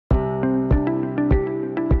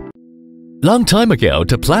Long time ago,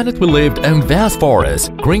 the planet we lived in vast forests,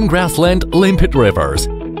 green grassland, limpid rivers.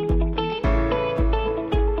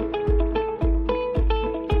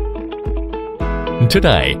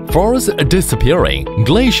 Today, forests are disappearing,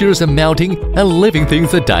 glaciers are melting, and living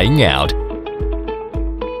things are dying out.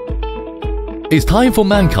 It's time for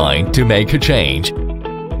mankind to make a change.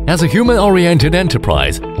 As a human-oriented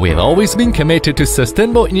enterprise, we have always been committed to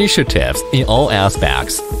sustainable initiatives in all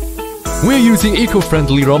aspects. We're using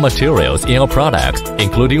eco-friendly raw materials in our products,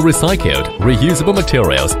 including recycled, reusable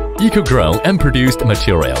materials, eco-grown and produced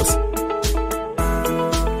materials.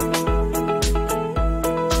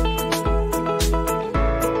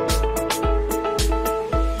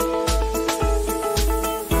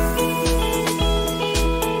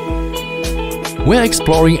 We're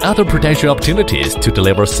exploring other potential opportunities to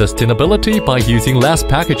deliver sustainability by using less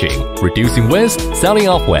packaging, reducing waste, selling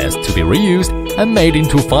off waste to be reused and made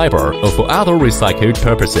into fiber or for other recycled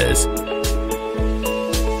purposes.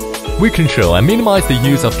 We control and minimize the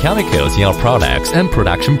use of chemicals in our products and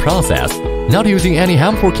production process, not using any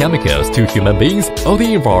harmful chemicals to human beings or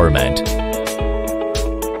the environment.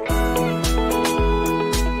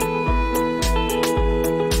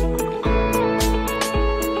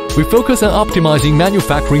 We focus on optimizing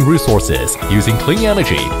manufacturing resources, using clean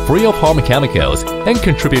energy, free of harmful chemicals, and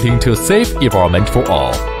contributing to a safe environment for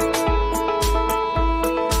all.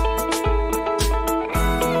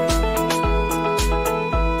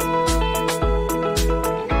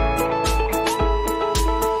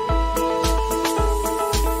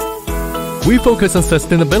 We focus on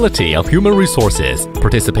sustainability of human resources,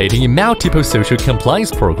 participating in multiple social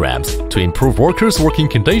compliance programs to improve workers' working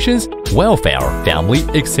conditions, welfare, family,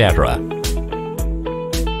 etc.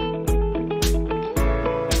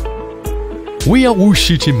 We are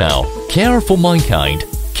Wuxi Jinmao, care for mankind,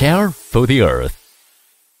 care for the earth.